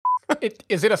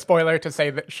Is it a spoiler to say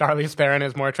that Charlize Theron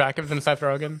is more attractive than Seth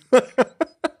Rogen?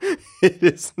 It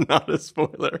is not a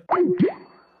spoiler.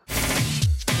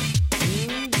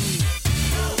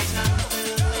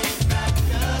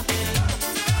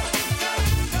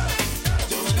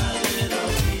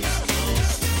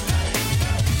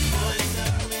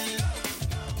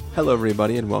 Hello,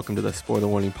 everybody, and welcome to the Spoiler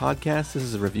Warning Podcast. This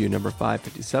is review number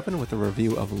 557 with a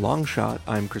review of Long Shot.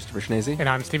 I'm Christopher Schnese. And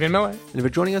I'm Stephen Miller. And if you're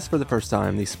joining us for the first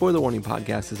time, the Spoiler Warning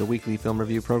Podcast is a weekly film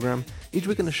review program. Each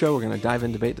week in the show, we're going to dive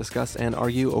in, debate, discuss, and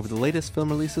argue over the latest film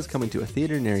releases coming to a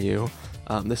theater near you.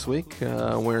 This week,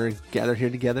 we're gathered here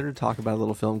together to talk about a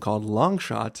little film called Long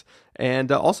Shot.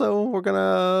 And also, we're going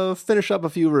to finish up a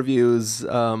few reviews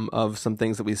of some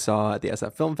things that we saw at the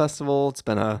SF Film Festival. It's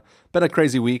been a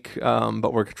crazy week,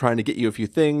 but we're trying to get you a few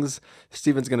things.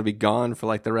 Steven's going to be gone for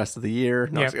like the rest of the year.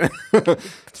 No, yep.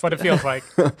 That's what it feels like.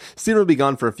 Steven will be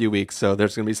gone for a few weeks, so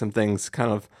there's going to be some things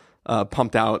kind of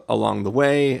pumped out along the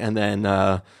way, and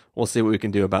then we'll see what we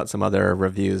can do about some other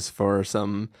reviews for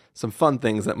some fun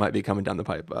things that might be coming down the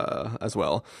pipe as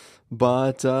well.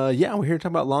 But yeah, we're here to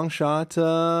talk about Long Shot.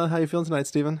 How you feeling tonight,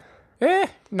 Steven?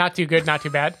 Not too good, not too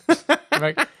bad.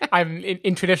 I'm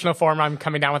in traditional form. I'm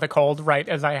coming down with a cold right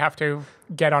as I have to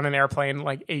get on an airplane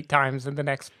like 8 times in the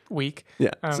next week.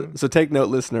 Yeah. So take note,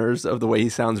 listeners, of the way he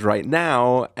sounds right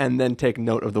now, and then take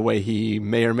note of the way he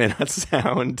may or may not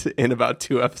sound in about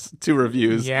two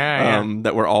reviews.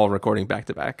 That we're all recording back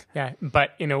to back. Yeah,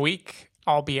 but in a week,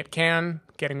 I'll be at Cannes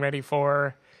getting ready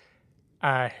for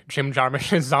Jim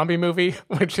Jarmusch's zombie movie,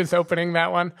 which is opening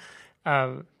that one.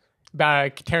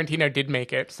 Tarantino did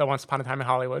make it, so Once Upon a Time in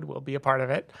Hollywood will be a part of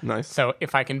it. Nice. So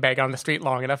if I can beg on the street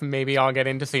long enough, maybe I'll get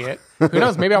in to see it. Who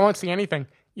knows? Maybe I won't see anything.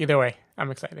 Either way, I'm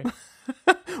excited.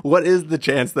 What is the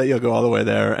chance that you'll go all the way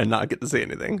there and not get to see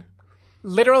anything?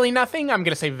 Literally nothing. I'm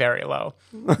going to say very low.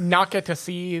 Not get to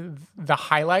see the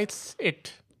highlights.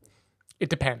 It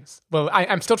depends. Well,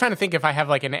 I'm still trying to think if I have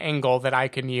like an angle that I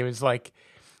can use. Like,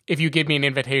 if you give me an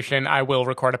invitation, I will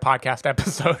record a podcast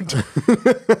episode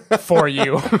for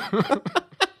you.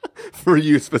 For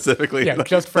you specifically. Yeah,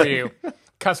 just for you.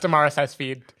 Custom RSS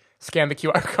feed. Scan the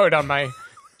QR code on my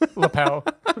lapel.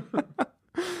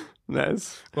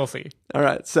 Nice. We'll see. All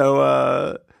right.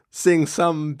 So seeing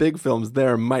some big films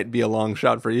there might be a long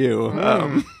shot for you.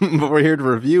 But we're here to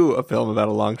review a film about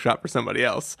a long shot for somebody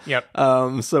else. Yep.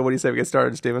 So what do you say we get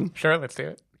started, Steven? Sure, let's do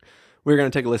it. We're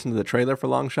going to take a listen to the trailer for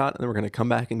Long Shot, and then we're going to come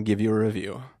back and give you a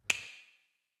review.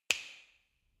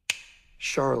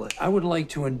 Charlotte, I would like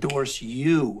to endorse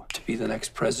you to be the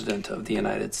next president of the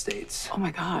United States. Oh my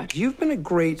God. You've been a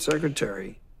great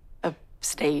secretary. A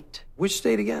state. Which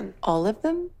state again? All of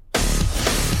them? Is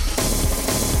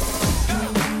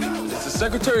the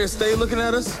Secretary of State looking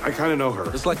at us? I kind of know her.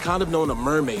 It's like kind of knowing a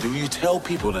mermaid. Do you tell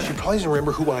people that? She probably doesn't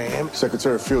remember who I am.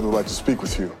 Secretary Field would like to speak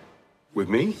with you. With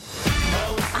me?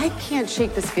 I can't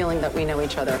shake this feeling that we know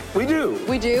each other. We do.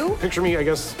 We do? Picture me, I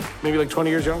guess, maybe like 20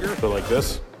 years younger, but like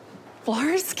this.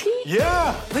 Flarsky?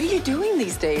 Yeah! What are you doing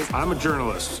these days? I'm a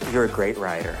journalist. You're a great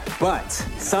writer, but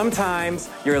sometimes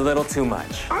you're a little too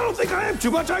much. I don't think I am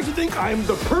too much. I actually think I'm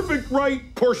the perfect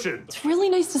right portion. It's really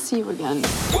nice to see you again.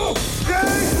 Whoa! Okay!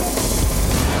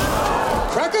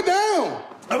 Crack it down!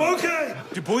 I'm okay.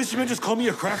 Did Boyz II Men just call me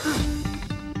a cracker?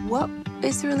 What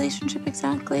is the relationship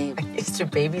exactly? I used to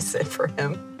babysit for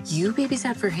him. You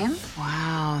babysat for him?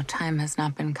 Wow, time has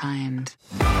not been kind.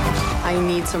 I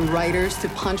need some writers to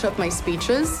punch up my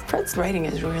speeches. Fred's writing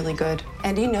is really good,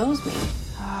 and he knows me.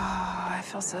 Oh, I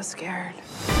feel so scared.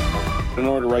 In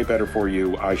order to write better for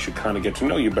you, I should kind of get to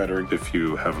know you better if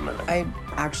you have a minute. I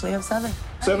actually have 7.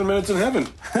 7 minutes in heaven.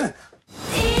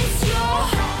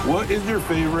 What is your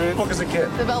favorite book as a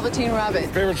kid? The Velveteen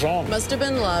Rabbit. Favorite song? Must Have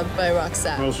Been Love by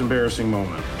Roxette. Most embarrassing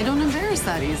moment? I don't embarrass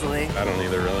that easily. I don't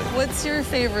either, really. What's your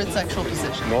favorite sexual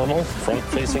position? Normal?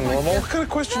 Front-facing normal? What kind of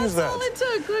question is that? That's all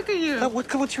it took. Look at you.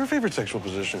 What's your favorite sexual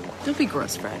position? Don't be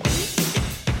gross, Fred.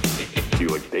 Do you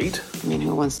like date? I mean,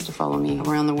 who wants to follow me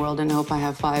around the world and hope I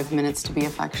have 5 minutes to be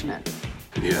affectionate?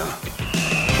 Yeah.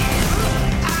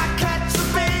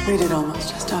 We did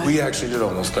almost just die. We actually did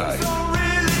almost die.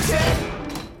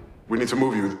 We need to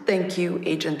move you. Thank you,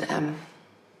 Agent M.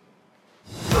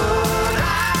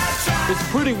 It's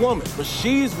Pretty Woman, but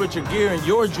she's Richard Gere and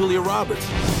you're Julia Roberts.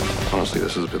 Honestly,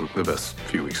 this has been the best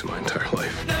few weeks of my entire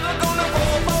life.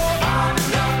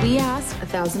 We asked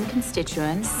 1,000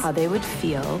 constituents how they would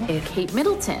feel if Kate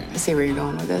Middleton I see where you're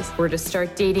going with this. were to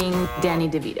start dating Danny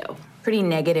DeVito. Pretty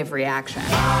negative reaction.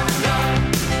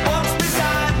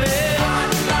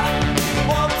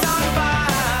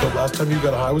 The last time you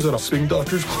got high was at a Swing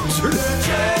Doctors concert.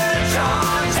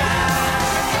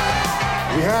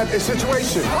 We had a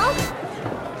situation.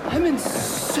 I'm in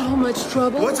so much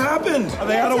trouble. What's happened? Are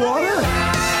they out of water?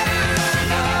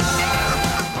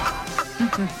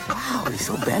 Wow, he's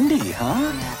so bendy,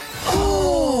 huh?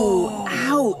 Oh,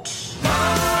 ouch.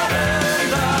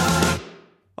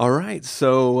 All right,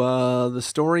 so the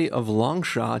story of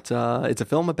Longshot, it's a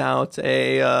film about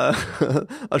a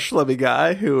a schlubby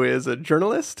guy who is a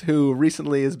journalist who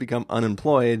recently has become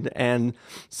unemployed, and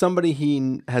somebody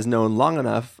he has known long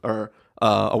enough, or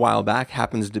a while back,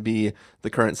 happens to be the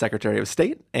current Secretary of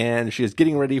State, and she is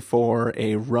getting ready for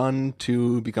a run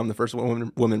to become the first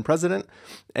woman president,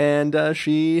 and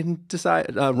she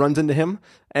runs into him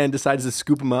and decides to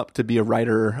scoop him up to be a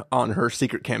writer on her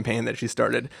secret campaign that she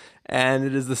started. And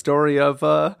it is the story of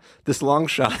this long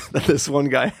shot that this one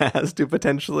guy has to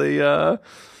potentially end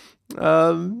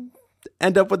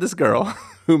up with this girl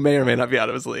who may or may not be out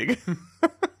of his league.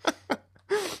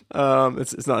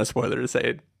 It's not a spoiler to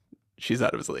say she's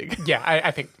out of his league. Yeah,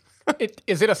 I think.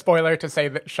 Is it a spoiler to say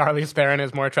that Charlize Theron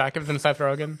is more attractive than Seth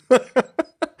Rogen?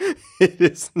 It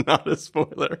is not a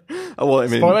spoiler. Well, I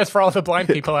mean, spoilers for all the blind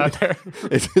people out there.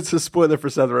 It's a spoiler for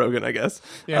Seth Rogen, I guess.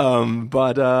 Yeah.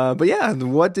 But yeah,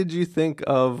 what did you think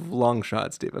of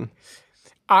Longshot, Stephen?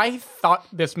 I thought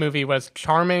this movie was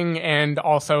charming and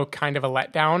also kind of a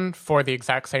letdown for the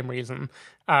exact same reason,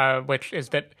 which is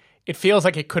that it feels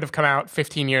like it could have come out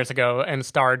 15 years ago and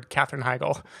starred Katherine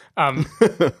Heigl.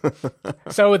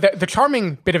 So the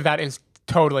charming bit of that is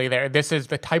totally there. This is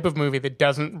the type of movie that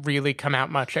doesn't really come out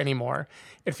much anymore.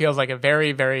 It feels like a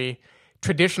very, very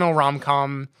traditional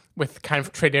rom-com with kind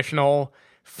of traditional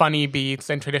funny beats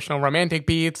and traditional romantic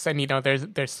beats. And, you know, there's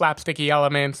slapsticky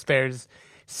elements. There's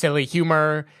silly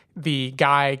humor. The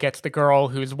guy gets the girl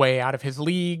who's way out of his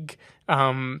league.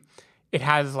 It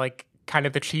has like kind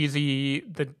of the cheesy,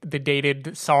 the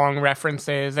dated song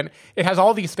references. And it has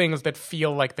all these things that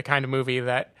feel like the kind of movie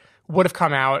that would have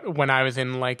come out when I was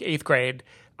in like 8th grade.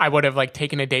 I would have like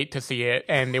taken a date to see it,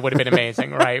 and it would have been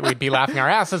amazing, right? We'd be laughing our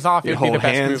asses off. It'd be the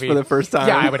best movie for the first time.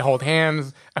 Yeah, I would hold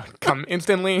hands. I would come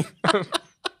instantly.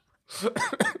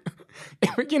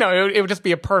 It would just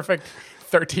be a perfect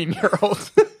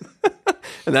 13-year-old.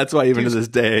 And that's why even to this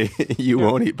day, you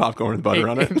won't eat popcorn with butter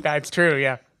on it. That's true,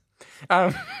 yeah.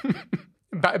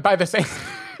 By the same...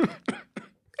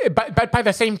 But by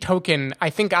the same token, I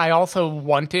think I also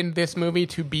wanted this movie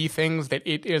to be things that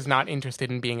it is not interested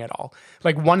in being at all.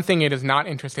 Like, one thing it is not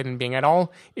interested in being at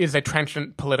all is a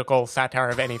trenchant political satire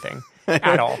of anything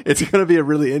at all. It's going to be a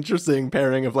really interesting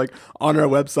pairing of, like, on our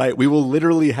website, we will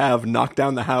literally have Knock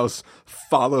Down the House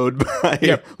followed by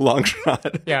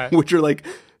Longshot, which are, like,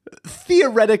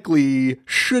 theoretically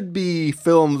should be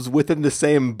films within the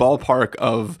same ballpark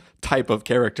of type of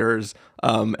characters.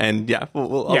 And yeah,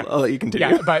 I'll let you continue.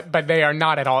 Yeah, but they are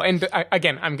not at all. And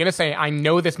again, I'm going to say, I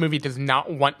know this movie does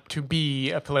not want to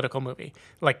be a political movie.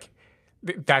 Like,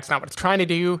 that's not what it's trying to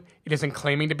do. It isn't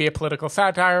claiming to be a political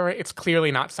satire. It's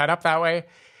clearly not set up that way.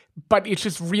 But it's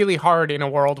just really hard in a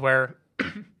world where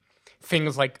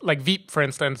things like Veep, for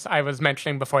instance, I was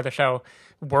mentioning before the show,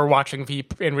 we're watching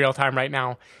Veep in real time right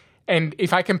now. And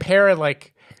if I compare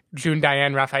like June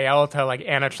Diane Raphael to like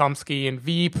Anna Chlumsky in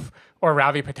Veep, or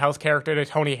Ravi Patel's character to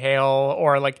Tony Hale,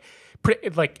 or like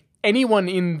anyone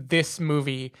in this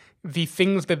movie, the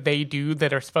things that they do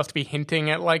that are supposed to be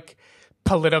hinting at like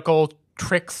political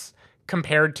tricks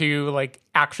compared to like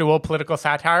actual political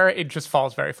satire, it just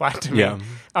falls very flat to me. Yeah.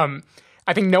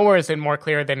 I think nowhere is it more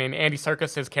clear than in Andy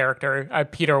Serkis's character,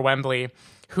 Peter Wembley,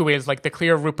 who is like the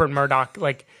clear Rupert Murdoch.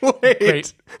 Like,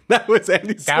 wait, that was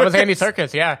Andy Serkis? That was Andy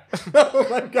Serkis, yeah. Oh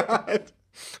my God.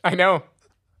 I know.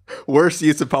 Worst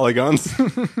use of polygons.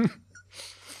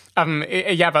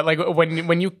 Yeah, but like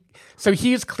when you, so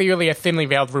he's clearly a thinly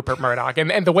veiled Rupert Murdoch,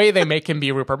 and the way they make him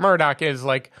be Rupert Murdoch is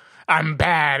like, I'm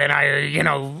bad and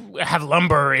I, have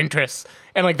lumber interests,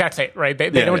 and like that's it, right? They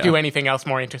don't do anything else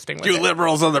more interesting with You it.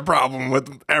 liberals are the problem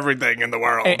with everything in the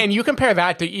world. And you compare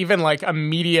that to even like a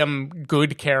medium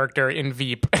good character in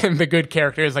Veep, and the good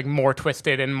character is like more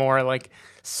twisted and more like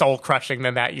soul crushing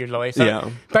than that usually. So, yeah.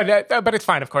 But it's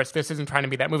fine, of course. This isn't trying to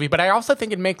be that movie. But I also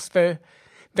think it makes the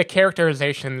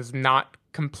characterizations not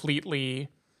completely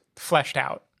fleshed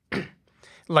out.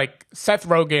 Like, Seth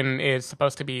Rogen is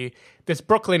supposed to be this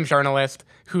Brooklyn journalist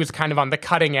who's kind of on the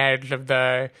cutting edge of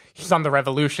he's on the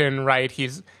revolution, right?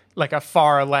 He's like a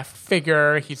far left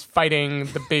figure. He's fighting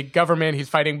the big government. He's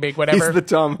fighting big whatever. He's the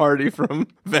Tom Hardy from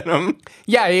Venom.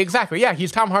 Yeah, exactly. Yeah,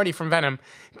 he's Tom Hardy from Venom.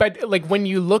 But like when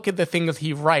you look at the things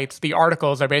he writes, the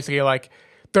articles are basically like,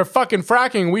 they're fucking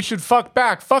fracking. We should fuck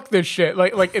back. Fuck this shit.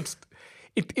 Like it's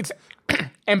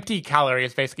empty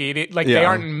calories basically. They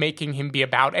aren't making him be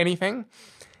about anything.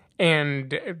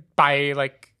 And by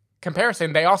like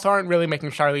comparison, they also aren't really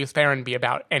making Charlize Theron be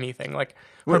about anything. Like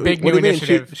her big new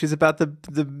initiative. She's about the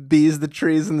bees, the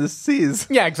trees, and the seas.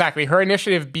 Yeah, exactly. Her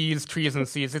initiative, bees, trees, and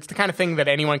seas. It's the kind of thing that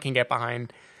anyone can get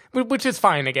behind, which is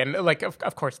fine. Again, like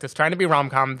of course, just trying to be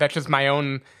rom-com. That's just my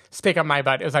own stick up my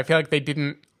butt. Is I feel like they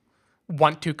didn't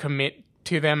want to commit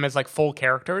to them as like full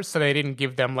characters, so they didn't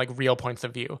give them like real points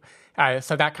of view.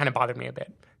 So that kind of bothered me a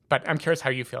bit. But I'm curious how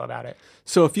you feel about it.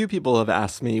 So a few people have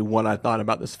asked me what I thought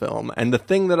about this film, and the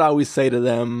thing that I always say to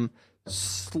them,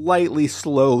 slightly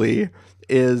slowly,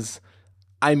 is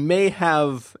I may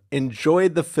have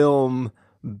enjoyed the film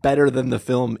better than the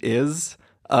film is,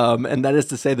 and that is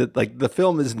to say that like the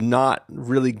film is not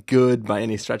really good by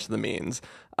any stretch of the means.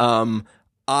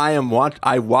 I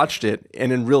watched it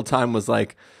and in real time was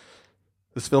like,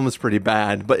 this film is pretty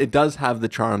bad, but it does have the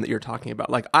charm that you're talking about.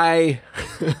 Like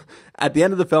at the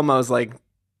end of the film, I was like,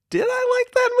 did I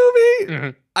like that movie?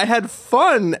 Mm-hmm. I had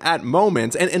fun at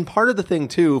moments. And part of the thing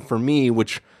too, for me,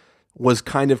 which was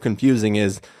kind of confusing,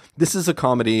 is this is a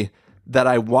comedy that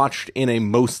I watched in a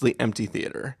mostly empty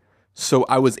theater. So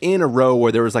I was in a row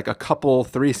where there was like a couple,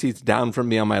 3 seats down from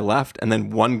me on my left, and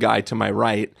then one guy to my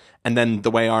right. And then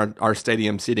the way our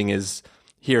stadium seating is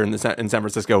here in San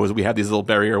Francisco is we have these little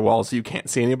barrier walls so you can't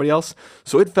see anybody else.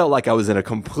 So it felt like I was in a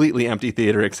completely empty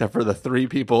theater except for the 3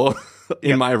 people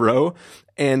in my row.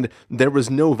 And there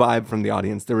was no vibe from the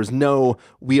audience. There was no,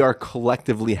 we are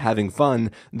collectively having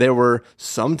fun. There were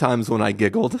some times when I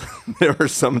giggled. There were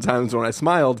some times when I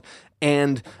smiled.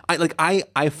 And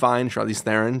I find Charlize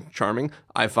Theron charming.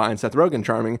 I find Seth Rogen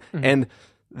charming. Mm-hmm. And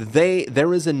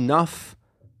there is enough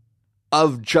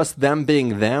of just them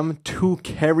being them to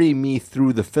carry me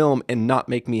through the film and not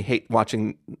make me hate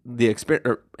watching the experience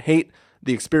or hate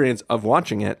the experience of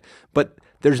watching it. But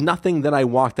there's nothing that I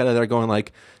walked out of there going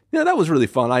like, yeah, that was really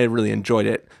fun. I really enjoyed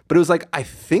it. But it was like, I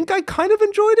think I kind of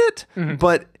enjoyed it, mm-hmm.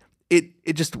 but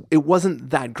it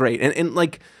wasn't that great. And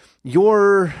like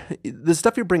the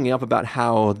stuff you're bringing up about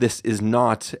how this is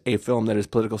not a film that is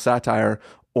political satire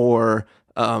or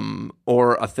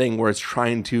a thing where it's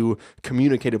trying to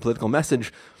communicate a political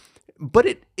message, but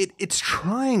it's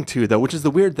trying to, though, which is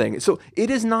the weird thing. So it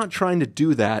is not trying to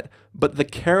do that, but the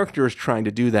character is trying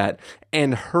to do that,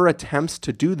 and her attempts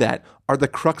to do that are the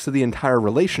crux of the entire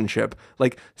relationship.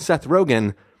 Like Seth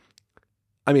Rogen,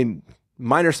 I mean,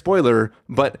 minor spoiler,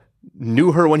 but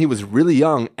knew her when he was really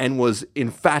young and was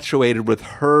infatuated with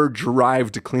her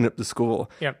drive to clean up the school.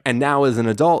 Yep. And now as an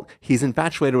adult, he's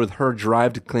infatuated with her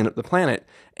drive to clean up the planet.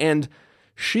 And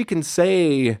she can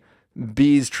say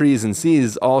bees, trees, and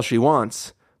seas all she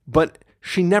wants, but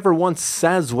she never once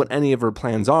says what any of her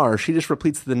plans are. She just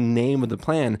repeats the name of the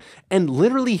plan. And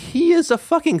literally, he is a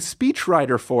fucking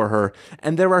speechwriter for her.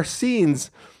 And there are scenes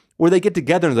where they get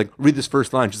together and like, read this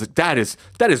first line. She's like, that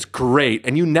is great.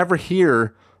 And you never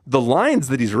hear the lines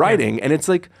that he's writing, and it's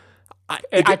like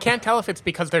I can't tell if it's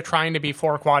because they're trying to be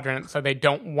 4 quadrants, so they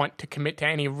don't want to commit to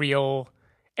any real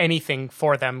anything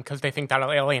for them because they think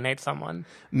that'll alienate someone.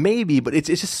 Maybe, but it's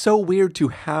just so weird to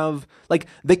have, like,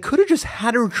 they could have just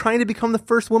had her trying to become the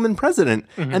first woman president,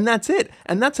 mm-hmm. and that's it,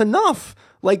 and that's enough.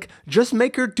 Like, just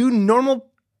make her do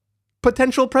normal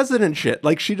potential president shit.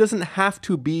 Like, she doesn't have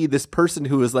to be this person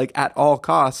who is like, at all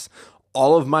costs,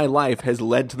 all of my life has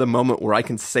led to the moment where I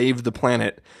can save the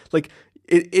planet. Like,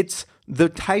 it's the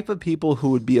type of people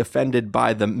who would be offended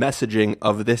by the messaging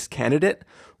of this candidate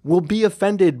will be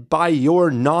offended by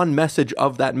your non-message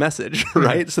of that message,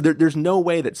 right? So there's no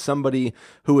way that somebody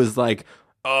who is like,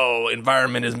 oh,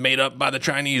 environment is made up by the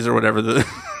Chinese or whatever.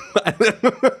 I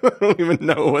don't even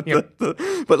know what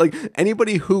but like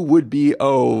anybody who would be,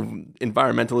 oh,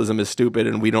 environmentalism is stupid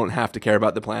and we don't have to care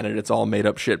about the planet, it's all made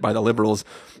up shit by the liberals.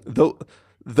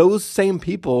 Those same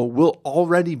people will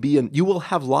already be you will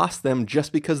have lost them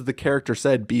just because the character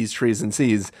said bees, trees, and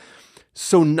seas.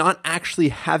 So not actually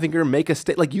having her make a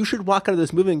like you should walk out of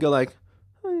this movie and go like,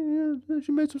 oh, yeah,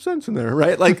 she made some sense in there,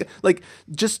 right? like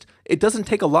just it doesn't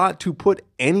take a lot to put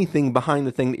anything behind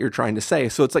the thing that you're trying to say.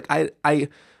 So it's like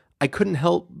I couldn't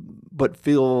help but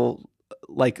feel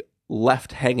like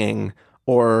left hanging,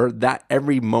 or that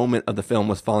every moment of the film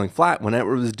was falling flat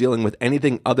whenever it was dealing with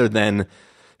anything other than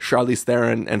Charlize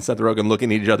Theron and Seth Rogen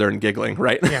looking at each other and giggling,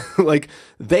 right? Yeah. Like,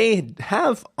 they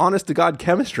have honest-to-God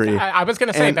chemistry. I was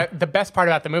going to say that the best part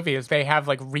about the movie is they have,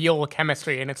 like, real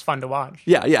chemistry, and it's fun to watch.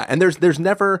 Yeah. And there's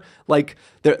never, like,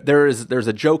 there's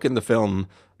a joke in the film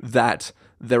that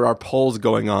there are polls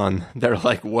going on. They're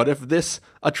like, what if this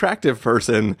attractive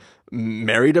person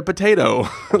married a potato?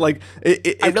 Like,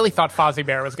 I really thought Fozzie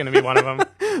Bear was going to be one of them.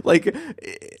 Like,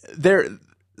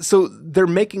 they're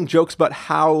making jokes about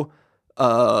how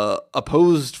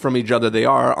opposed from each other they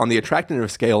are on the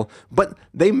attractiveness scale, but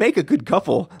they make a good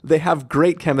couple. They have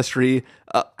great chemistry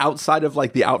outside of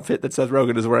like the outfit that Seth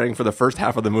Rogen is wearing for the first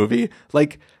half of the movie.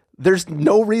 Like, there's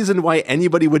no reason why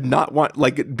anybody would not want,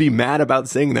 like, be mad about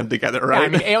seeing them together, right? Yeah, I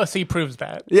mean, AOC proves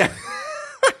that. Yeah.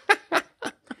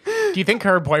 Do you think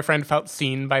her boyfriend felt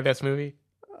seen by this movie?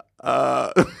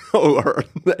 Or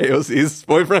the AOC's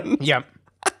boyfriend? Yep.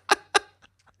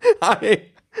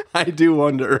 I do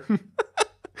wonder.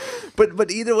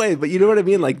 but either way, but you know what I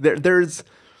mean? Like, there's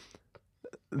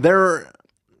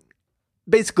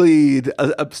basically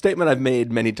a statement I've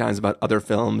made many times about other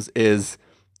films is,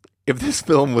 if this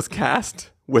film was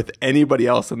cast with anybody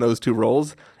else in those two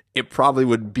roles, it probably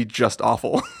would be just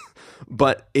awful.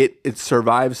 But it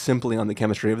survives simply on the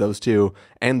chemistry of those two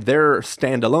and their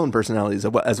standalone personalities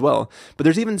as well. But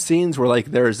there's even scenes where,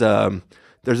 like, there's a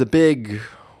big,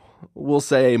 we'll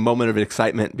say, moment of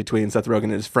excitement between Seth Rogen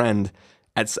and his friend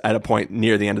at a point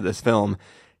near the end of this film.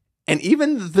 And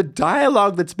even the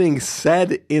dialogue that's being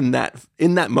said in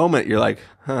that moment, you're like,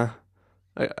 huh,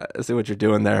 I see what you're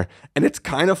doing there. And it's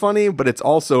kind of funny, but it's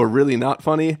also really not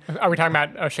funny. Are we talking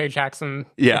about O'Shea Jackson?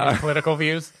 Yeah. And his political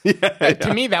views? Yeah.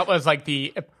 To me, that was like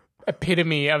the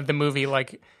epitome of the movie,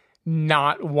 like,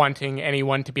 not wanting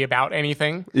anyone to be about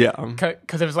anything. Yeah.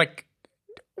 Because it was like,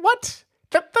 what?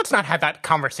 That's not how that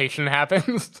conversation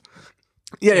happens.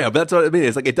 Yeah, but that's what I mean.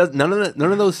 It's like, it does none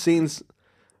of those scenes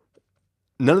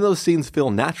feel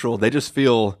natural. They just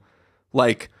feel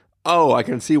like, oh, I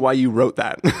can see why you wrote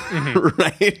that. Mm-hmm.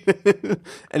 Right?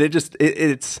 And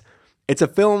it's a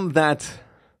film that,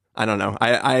 I don't know.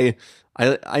 I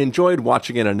enjoyed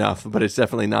watching it enough, but it's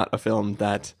definitely not a film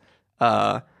that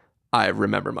I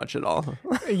remember much at all.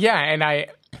 Yeah, and I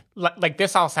like,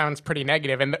 this all sounds pretty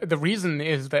negative, and the reason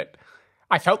is that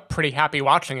I felt pretty happy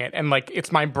watching it, and like,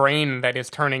 it's my brain that is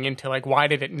turning into like, why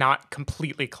did it not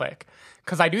completely click?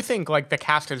 Because I do think, like, the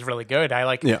cast is really good. I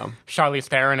like Charlize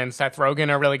Theron and Seth Rogen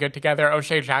are really good together.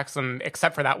 O'Shea Jackson,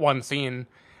 except for that one scene,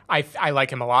 I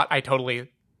like him a lot. I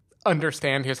totally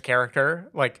understand his character.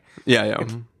 Like,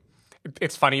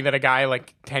 it's funny that a guy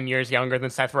like 10 years younger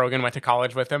than Seth Rogen went to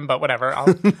college with him, but whatever.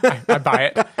 I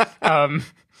buy it.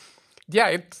 Yeah,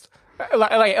 it's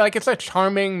like it's a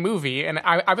charming movie, and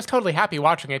I was totally happy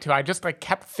watching it too. I just like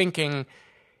kept thinking,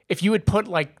 if you would put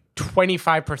like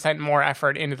 25% more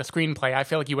effort into the screenplay, I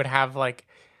feel like you would have like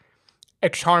a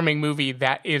charming movie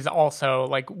that is also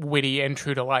like witty and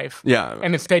true to life. Yeah.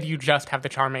 And instead you just have the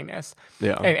charmingness.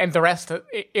 Yeah. And the rest,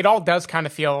 it all does kind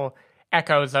of feel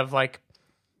echoes of like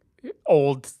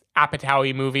old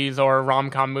Apatow-y movies or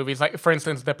rom-com movies. Like, for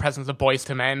instance, The Presence of Boys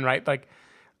to Men, right? Like,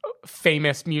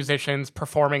 famous musicians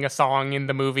performing a song in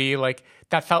the movie. Like,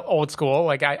 that felt old school.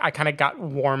 Like, I kind of got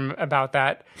warm about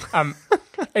that.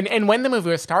 And when the movie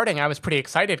was starting, I was pretty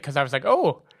excited because I was like,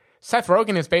 oh, Seth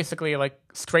Rogen is basically like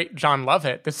straight John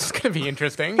Lovett. This is going to be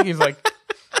interesting. He's like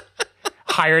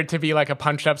hired to be like a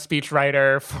punch-up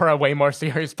speechwriter for a way more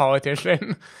serious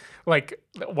politician. Like,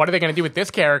 what are they going to do with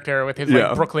this character with his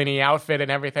like Brooklyn-y outfit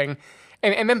and everything?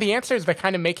 And then the answers that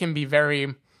kind of make him be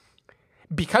very,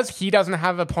 because he doesn't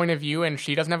have a point of view and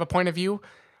she doesn't have a point of view,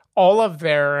 all of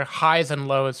their highs and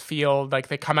lows feel like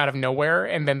they come out of nowhere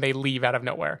and then they leave out of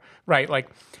nowhere, right? Like,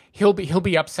 he'll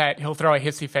be upset, he'll throw a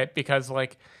hissy fit because,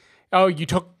 like, oh, you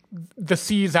took the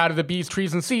C's out of the B's,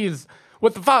 trees, and C's.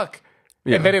 What the fuck?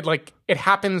 Yeah. And then it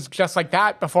happens just like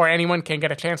that before anyone can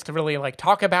get a chance to really like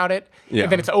talk about it. Yeah.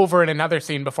 And then it's over in another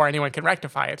scene before anyone can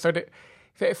rectify it. So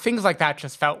things like that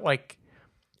just felt like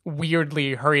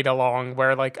weirdly hurried along,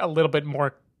 where like a little bit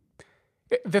more.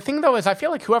 The thing though is, I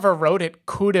feel like whoever wrote it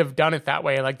could have done it that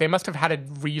way. Like, they must have had a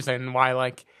reason why,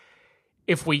 like,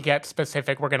 if we get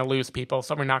specific, we're going to lose people,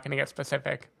 so we're not going to get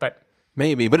specific. But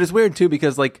maybe, but it's weird too,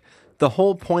 because like the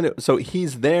whole point of, so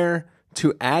he's there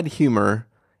to add humor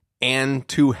and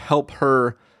to help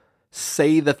her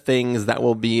say the things that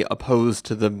will be opposed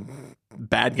to the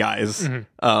bad guys,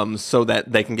 so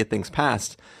that they can get things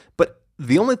passed. But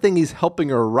the only thing he's helping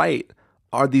her write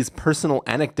are these personal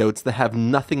anecdotes that have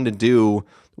nothing to do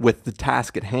with the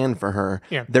task at hand for her.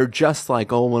 Yeah. They're just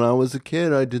like, oh, when I was a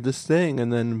kid, I did this thing,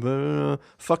 and then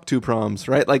fuck 2 proms,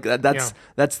 right? Like,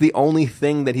 that's the only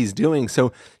thing that he's doing.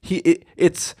 So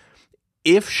it's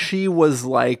if she was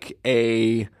like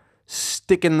a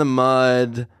stick in the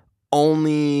mud,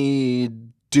 only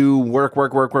do work,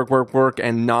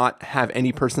 and not have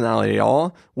any personality at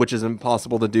all, which is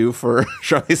impossible to do for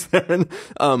Charlize Theron,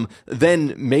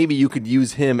 then maybe you could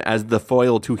use him as the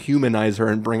foil to humanize her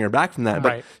and bring her back from that.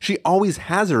 But she always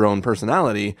has her own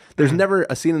personality. There's never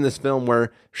a scene in this film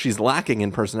where she's lacking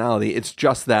in personality. It's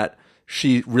just that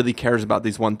she really cares about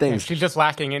these one things. She's just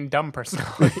lacking in dumb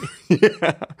personality.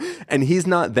 Yeah. And he's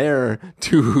not there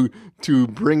to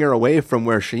bring her away from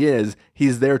where she is.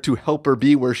 He's there to help her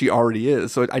be where she already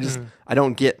is. So I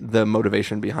don't get the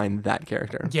motivation behind that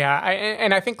character. Yeah,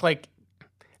 and I think like,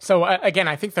 so again,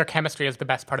 I think their chemistry is the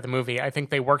best part of the movie. I think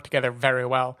they work together very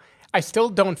well. I still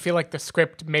don't feel like the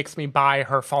script makes me buy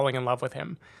her falling in love with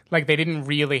him. Like they didn't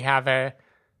really have an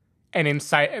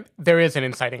insight. There is an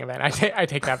inciting event. I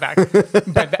take that back.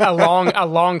 But a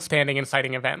long-standing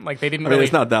inciting event. Like they didn't. I mean,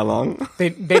 it's not that long. They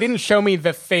didn't show me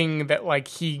the thing that like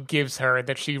he gives her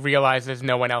that she realizes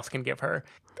no one else can give her.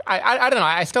 I don't know.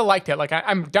 I still liked it. Like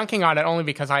I'm dunking on it only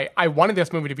because I wanted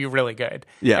this movie to be really good.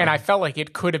 Yeah. And I felt like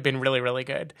it could have been really, really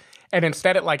good. And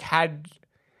instead it like had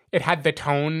the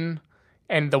tone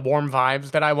and the warm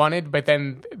vibes that I wanted, but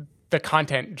then the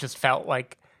content just felt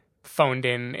like phoned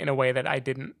in a way that I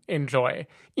didn't enjoy.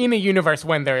 In a universe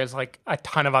when there is like a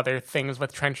ton of other things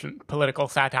with trenchant political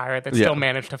satire that still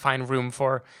manage to find room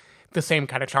for the same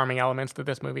kind of charming elements that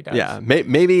this movie does. Yeah,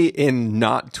 maybe in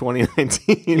not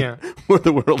 2019, where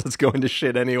the world is going to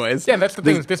shit anyways. Yeah, that's the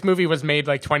thing. This movie was made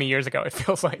like 20 years ago, it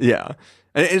feels like. Yeah.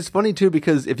 And it's funny too,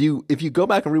 because if you go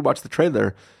back and rewatch the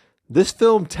trailer, this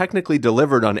film technically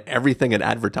delivered on everything it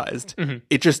advertised. Mm-hmm.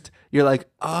 It just, you're like,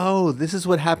 oh, this is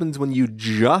what happens when you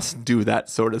just do that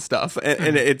sort of stuff.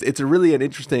 And it's really an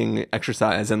interesting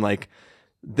exercise. And like,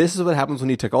 this is what happens when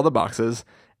you tick all the boxes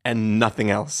and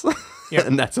nothing else. Yep.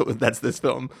 And that's this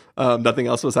film. Nothing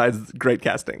else besides great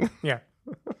casting. Yeah.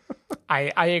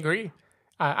 I agree.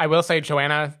 I will say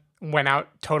Joanna went out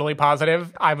totally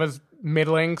positive. I was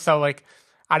middling. So like,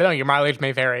 I don't know, your mileage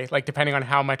may vary. Like, depending on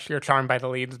how much you're charmed by the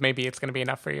leads, maybe it's going to be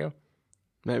enough for you.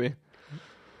 Maybe.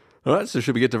 All right, so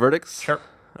should we get to verdicts? Sure.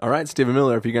 All right, Stephen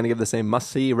Miller, if you're going to give this a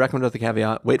must-see, recommend with a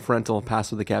caveat, wait for rental,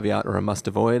 pass with a caveat, or a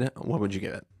must-avoid, what would you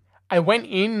give it? I went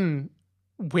in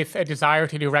with a desire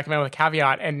to do recommend with a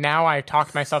caveat, and now I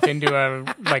talked myself into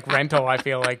a like rental, I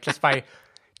feel like, just by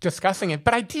discussing it.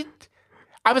 But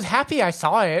I was happy I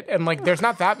saw it, and like there's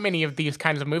not that many of these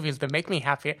kinds of movies that make me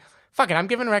happy. Fuck it, I'm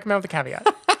giving a recommend with a caveat.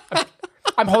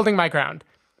 I'm holding my ground.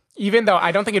 Even though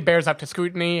I don't think it bears up to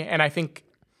scrutiny, and I think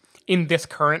in this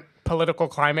current political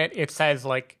climate, it says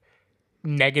like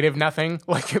negative nothing.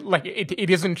 Like it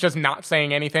isn't just not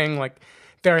saying anything. Like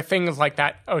there are things like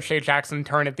that O'Shea Jackson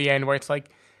turn at the end where it's like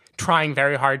trying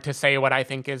very hard to say what I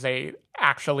think is a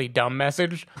actually dumb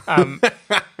message.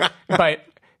 But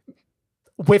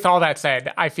with all that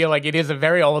said, I feel like it is a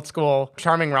very old school,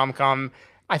 charming rom-com.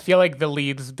 I feel like the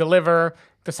leads deliver.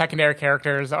 The secondary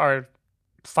characters are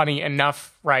funny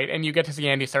enough, right? And you get to see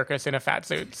Andy Serkis in a fat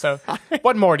suit. So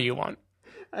what more do you want?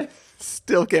 I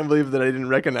still can't believe that I didn't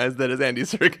recognize that as Andy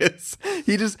Serkis.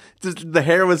 He just the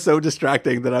hair was so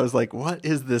distracting that I was like, what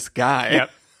is this guy?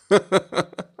 Yep.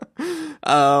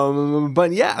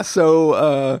 But yeah,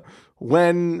 so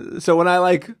when I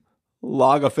like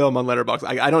log a film on Letterboxd,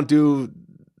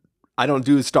 I don't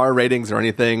do star ratings or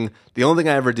anything. The only thing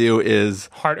I ever do is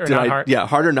heart or not heart. Yeah,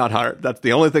 heart or not heart. That's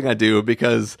the only thing I do,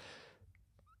 because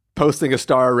posting a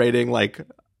star rating like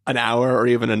an hour or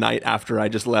even a night after I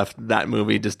just left that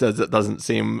movie just doesn't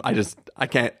seem. I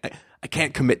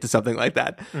can't commit to something like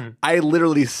that. Mm. I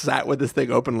literally sat with this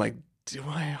thing open, like, do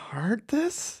I heart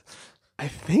this? I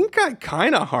think I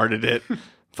kind of hearted it,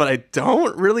 but I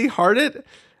don't really heart it.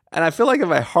 And I feel like if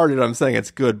I heart it, I'm saying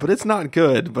it's good, but it's not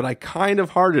good. But I kind of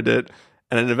hearted it,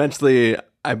 and then eventually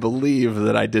I believe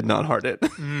that I did not heart it.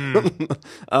 Mm.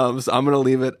 So I'm going to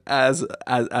leave it as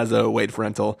a wait for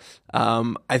rental.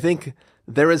 I think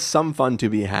there is some fun to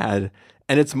be had,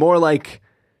 and it's more like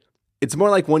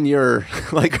when you're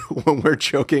like when we're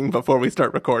joking before we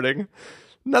start recording.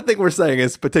 Nothing we're saying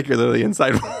is particularly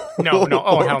insightful. No.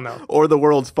 Oh, hell no. Or the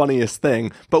world's funniest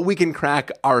thing, but we can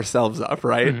crack ourselves up,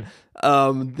 right?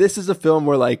 Mm-hmm. This is a film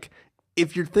where, like,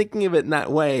 if you're thinking of it in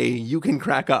that way, you can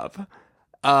crack up.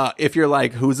 If you're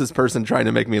like, who's this person trying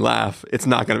to make me laugh? It's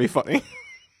not going to be funny.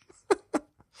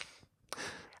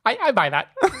 I buy that.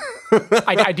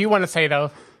 I do want to say,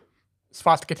 though,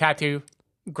 swastika tattoo,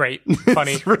 great,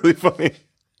 funny. It's really funny.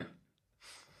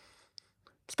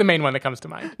 It's the main one that comes to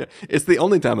mind. Yeah, it's the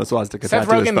only time a swastika Seth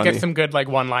tattoo is Rogen funny. gets some good like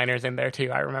one-liners in there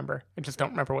too. I remember. I just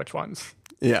don't remember which ones.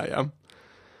 Yeah.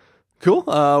 Cool.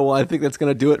 Well, I think that's going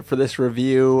to do it for this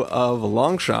review of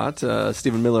Longshot.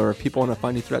 Stephen Miller, if people want to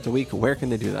find you throughout the week, where can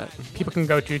they do that? People can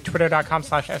go to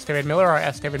twitter.com/sdavidmiller or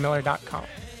sdavidmiller.com.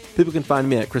 People can find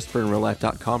me at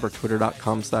ChristopherInRealLife.com or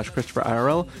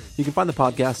Twitter.com/ChristopherIRL. You can find the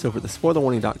podcast over at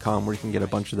thespoilerwarning.com, where you can get a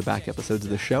bunch of the back episodes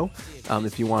of the show.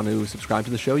 If you want to subscribe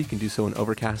to the show, you can do so in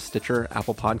Overcast, Stitcher,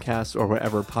 Apple Podcasts, or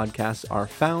wherever podcasts are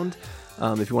found.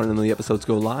 If you want to know the episodes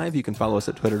go live, you can follow us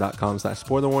at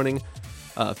twitter.com/spoilerwarning,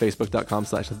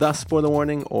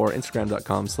 facebook.com/thespoilerwarning, or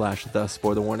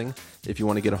instagram.com/thespoilerwarning. If you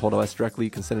want to get a hold of us directly,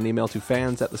 you can send an email to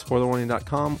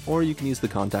fans@thespoilerwarning.com, or you can use the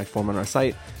contact form on our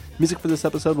site. Music for this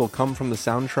episode will come from the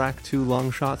soundtrack to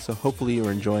Long Shot, so hopefully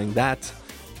you're enjoying that.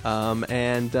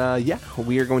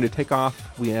 We are going to take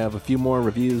off. We have a few more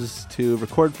reviews to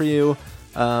record for you.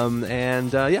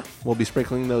 We'll be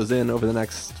sprinkling those in over the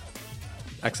next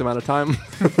X amount of time.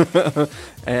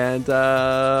 And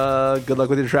good luck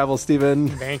with your travels, Stephen.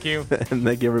 Thank you. And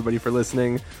thank you, everybody, for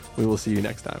listening. We will see you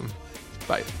next time.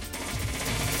 Bye.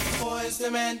 Boys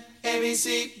to men,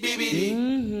 ABC,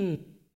 BBD.